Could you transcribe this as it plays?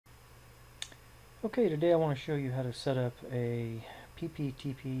Okay, today I want to show you how to set up a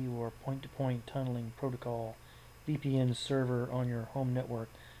PPTP or point-to-point tunneling protocol VPN server on your home network.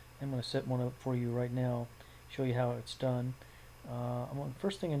 I'm going to set one up for you right now, show you how it's done.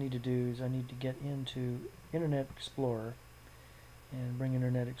 First thing I need to do is I need to get into Internet Explorer and bring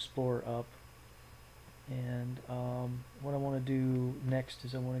Internet Explorer up. And what I want to do next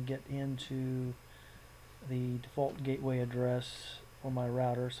is I want to get into the default gateway address for my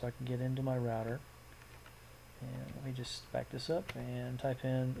router so I can get into my router. And let me just back this up and type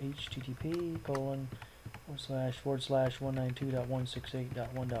in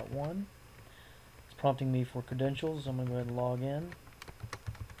http://192.168.1.1. It's prompting me for credentials. I'm going to go ahead and log in.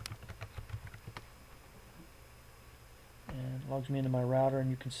 And it logs me into my router, and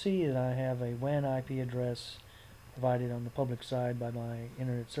you can see that I have a WAN IP address provided on the public side by my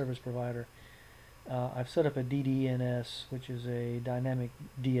internet service provider. I've set up a DDNS, which is a dynamic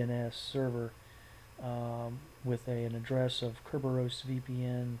DNS server with an address of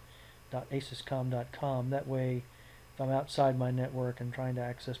kerberosvpn.asuscom.com. That way, if I'm outside my network and trying to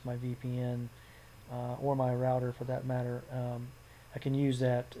access my VPN or my router for that matter, I can use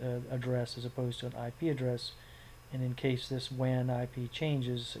that address as opposed to an IP address, and in case this WAN IP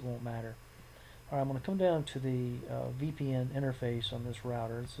changes, it won't matter. Alright, I'm going to come down to the VPN interface on this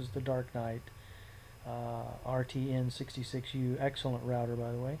router. This is the Dark Knight RT-N66U, excellent router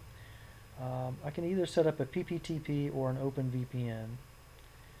by the way. I can either set up a PPTP or an open VPN.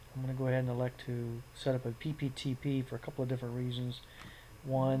 I'm going to go ahead and elect to set up a PPTP for a couple of different reasons.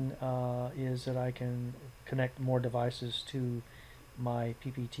 One is that I can connect more devices to my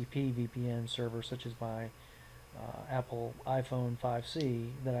PPTP VPN server, such as my Apple iPhone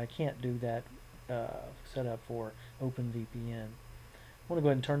 5C, that I can't do that setup for open VPN. I'm going to go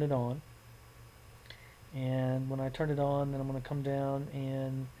ahead and turn it on. And when I turn it on, then I'm going to come down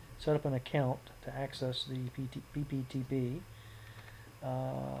and set up an account to access the PPTP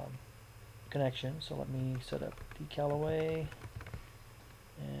connection. So let me set up Callaway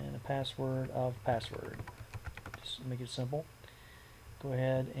and a password of password. Just make it simple. Go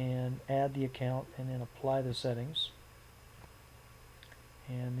ahead and add the account and then apply the settings.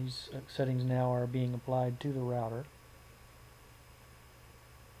 And these settings now are being applied to the router,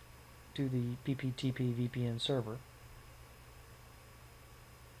 to the PPTP VPN server.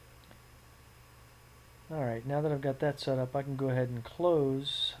 Alright, now that I've got that set up, I can go ahead and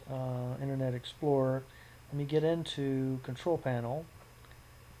close Internet Explorer. Let me get into Control Panel,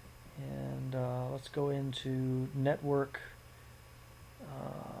 and let's go into Network,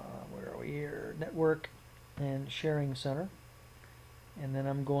 where are we here? Network and Sharing Center. And then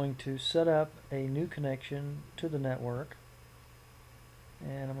I'm going to set up a new connection to the network.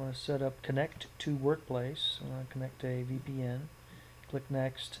 And I'm going to set up Connect to Workplace. I'm going to connect a VPN. Click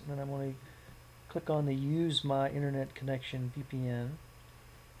Next. And then I'm going to click on the Use My Internet Connection VPN.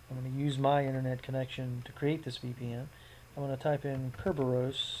 I'm going to use my internet connection to create this VPN. I'm going to type in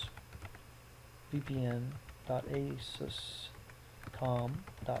Kerberos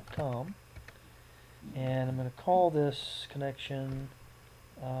VPN.asuscom.com, and I'm going to call this connection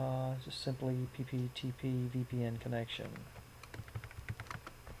just simply PPTP VPN connection.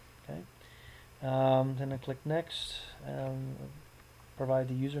 Okay. Then I click Next. Provide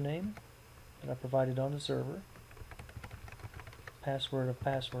the username that I provided on the server, password of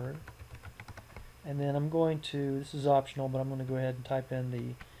password, and then I'm going to, this is optional, but I'm going to go ahead and type in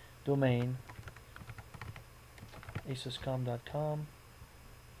the domain asuscom.com,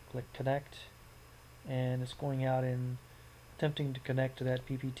 click Connect, and it's going out and attempting to connect to that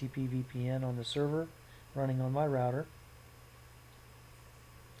PPTP VPN on the server running on my router.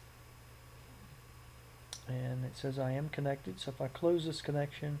 And it says I am connected, so if I close this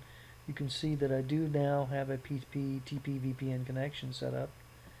connection, you can see that I do now have a PPTP VPN connection set up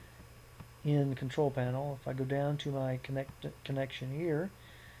in the control panel. If I go down to my connection here,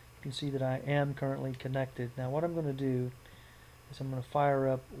 you can see that I am currently connected. Now what I'm going to do is I'm going to fire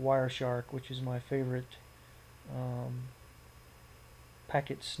up Wireshark, which is my favorite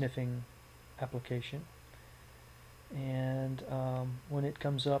packet sniffing application. And when it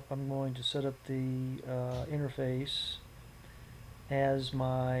comes up, I'm going to set up the interface as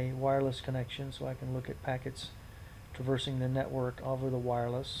my wireless connection so I can look at packets traversing the network over the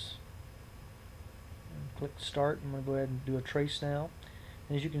wireless. And click Start. I'm going to go ahead and do a trace now.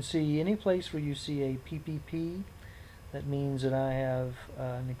 And as you can see, any place where you see a PPP, that means that I have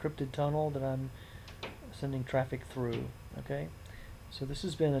an encrypted tunnel that I'm sending traffic through. Okay, so this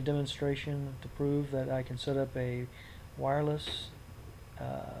has been a demonstration to prove that I can set up a wireless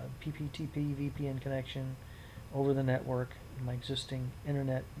PPTP VPN connection over the network, my existing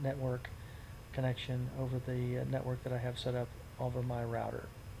internet network, connection over the network that I have set up over my router.